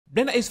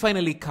Blender is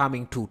finally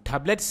coming to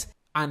tablets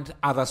and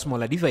other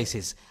smaller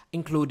devices,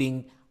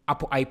 including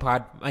Apple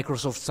iPad,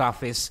 Microsoft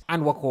Surface,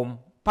 and Wacom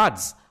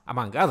pads,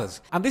 among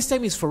others. And this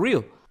time is for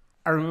real.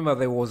 I remember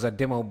there was a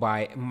demo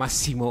by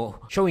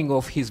Massimo showing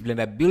off his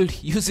Blender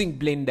build using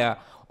Blender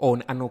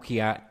on a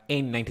Nokia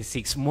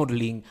N96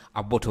 modeling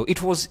a bottle.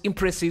 It was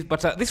impressive,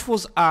 but this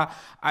was a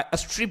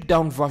stripped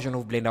down version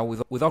of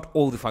Blender without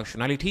all the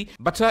functionality.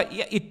 But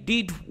yeah, it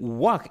did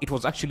work. It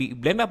was actually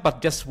Blender,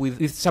 but just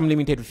with some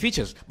limited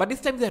features. But this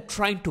time they're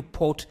trying to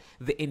port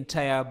the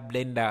entire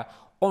Blender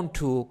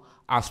onto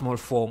a small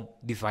form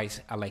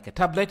device like a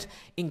tablet,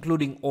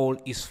 including all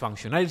its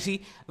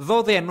functionality.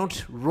 Though they are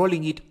not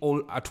rolling it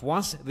all at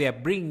once, they are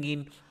bringing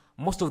in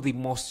most of the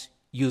most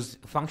used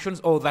functions,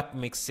 or that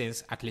makes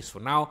sense at least for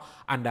now.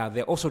 And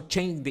they're also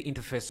changing the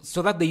interface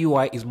so that the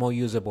UI is more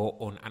usable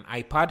on an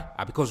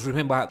iPad, because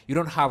remember, you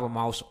don't have a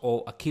mouse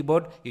or a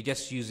keyboard, you're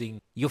just using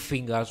your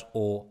fingers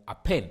or a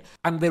pen.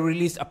 And they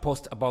released a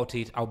post about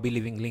it. I'll be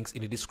leaving links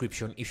in the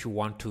description if you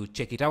want to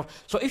check it out.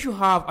 So if you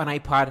have an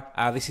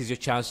iPad, this is your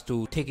chance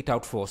to take it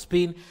out for a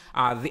spin.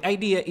 The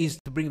idea is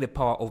to bring the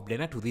power of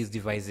Blender to these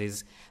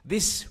devices.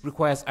 This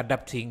requires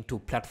adapting to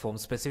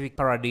platform-specific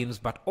paradigms,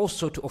 but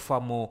also to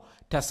offer more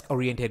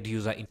task-oriented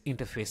user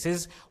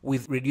interfaces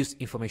with reduced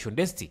information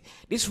density.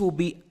 This will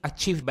be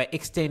achieved by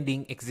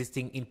extending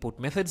existing input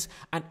methods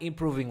and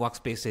improving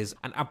workspaces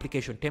and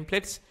application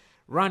templates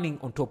running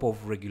on top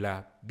of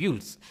regular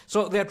builds.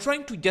 So they're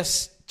trying to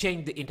just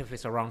change the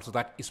interface around so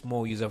that it's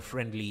more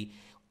user-friendly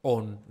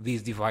on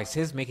these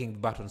devices, making the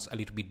buttons a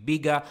little bit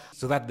bigger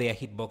so that their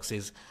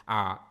hitboxes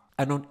are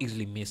not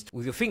easily missed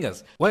with your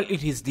fingers. Well,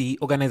 it is the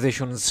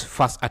organization's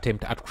first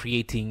attempt at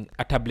creating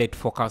a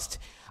tablet-focused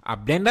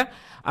Blender.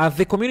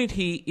 The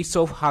community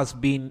itself has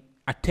been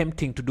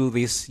attempting to do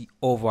this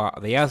over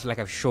the years, like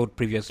I've showed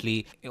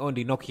previously on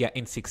the Nokia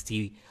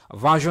N60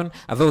 version,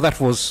 although that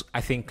was,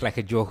 I think, like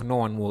a joke. No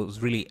one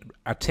was really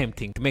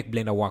attempting to make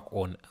Blender work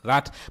on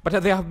that,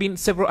 but there have been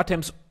several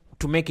attempts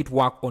to make it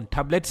work on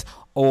tablets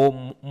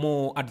or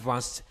more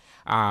advanced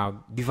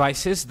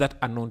devices that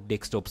are not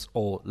desktops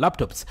or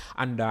laptops.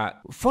 And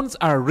phones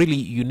are really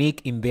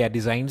unique in their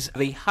designs.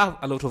 They have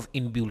a lot of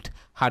inbuilt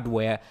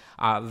hardware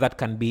that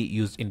can be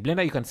used in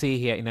Blender. You can see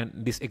here in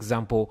this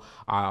example,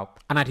 an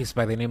artist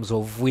by the names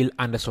of Will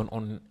Anderson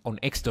on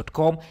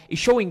X.com is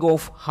showing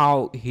off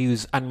how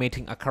he's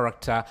animating a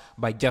character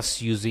by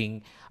just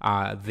using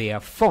their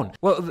phone.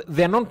 Well,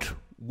 they're not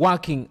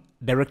working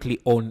directly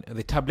on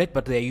the tablet,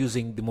 but they're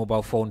using the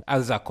mobile phone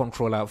as a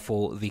controller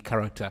for the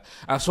character.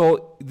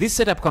 So this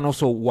setup can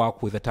also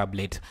work with a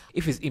tablet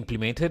if it's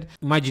implemented.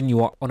 Imagine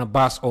you are on a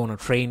bus or on a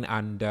train,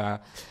 and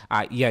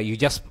yeah, you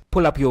just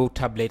pull up your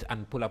tablet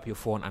and pull up your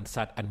phone and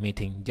start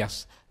animating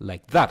just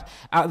like that.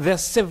 There are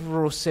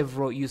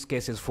several use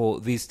cases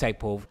for this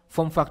type of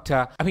form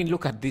factor. I mean,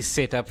 look at this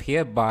setup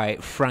here by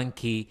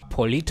Frankie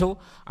Polito.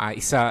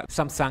 It's a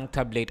Samsung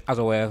tablet as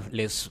a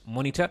wireless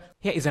monitor.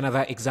 Here is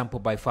another example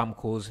by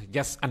Famcos,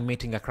 just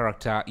animating a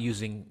character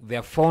using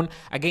their phone.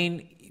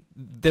 Again,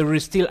 there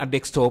is still a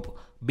desktop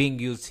being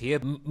used here.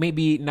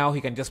 Maybe now he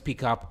can just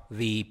pick up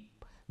the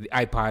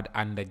iPad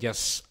and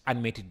just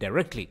animate it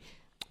directly.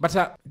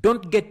 But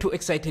don't get too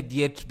excited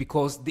yet,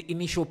 because the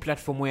initial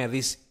platform where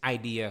this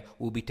idea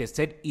will be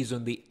tested is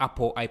on the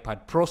Apple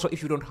iPad Pro. So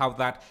if you don't have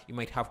that, you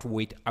might have to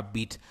wait a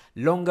bit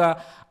longer,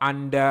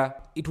 and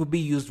it will be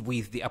used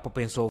with the Apple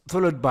Pencil,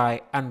 followed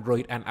by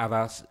Android and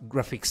other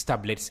graphics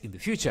tablets in the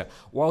future.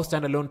 While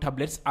standalone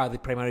tablets are the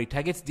primary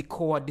targets, the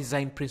core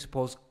design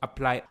principles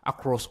apply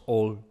across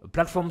all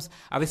platforms.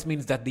 This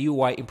means that the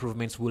UI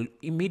improvements will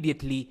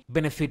immediately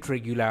benefit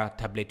regular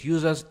tablet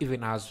users,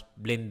 even as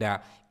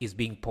Blender is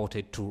being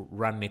ported to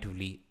run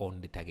natively on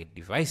the target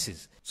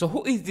devices. So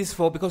who is this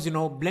for? Because, you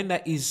know,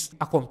 Blender is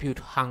a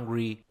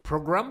compute-hungry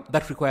program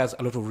that requires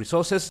a lot of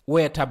resources,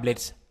 where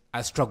tablets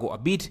struggle a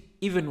bit,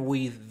 even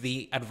with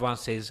the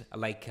advances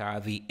like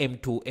the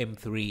M2,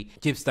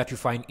 M3 chips that you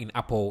find in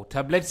Apple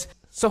tablets.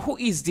 So who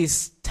is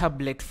this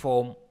tablet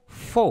form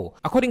for?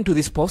 According to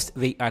this post,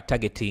 they are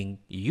targeting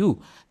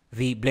you,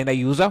 the Blender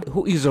user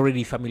who is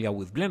already familiar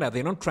with Blender.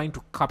 They're not trying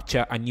to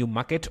capture a new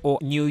market or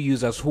new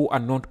users who are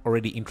not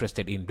already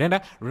interested in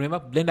Blender. Remember,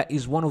 Blender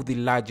is one of the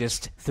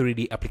largest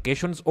 3D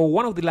applications, or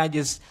one of the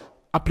largest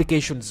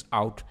applications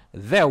out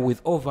there,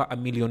 with over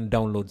 1 million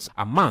downloads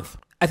a month.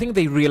 I think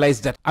they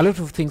realized that a lot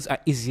of things are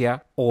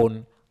easier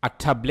on a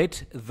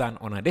tablet than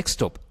on a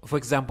desktop. For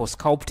example,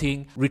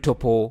 sculpting,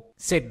 retopo,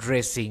 set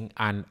dressing,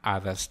 and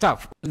other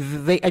stuff.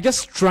 They are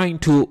just trying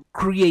to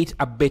create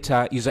a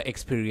better user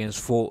experience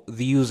for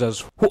the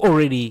users who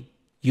already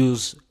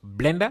use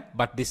Blender,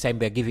 but this time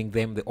they're giving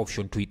them the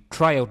option to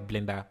try out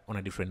Blender on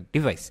a different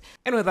device.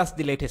 Anyway, that's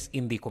the latest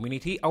in the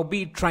community. I'll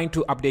be trying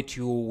to update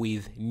you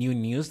with new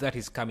news that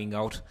is coming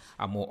out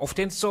more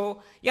often.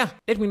 So yeah,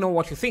 let me know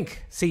what you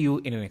think. See you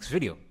in the next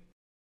video.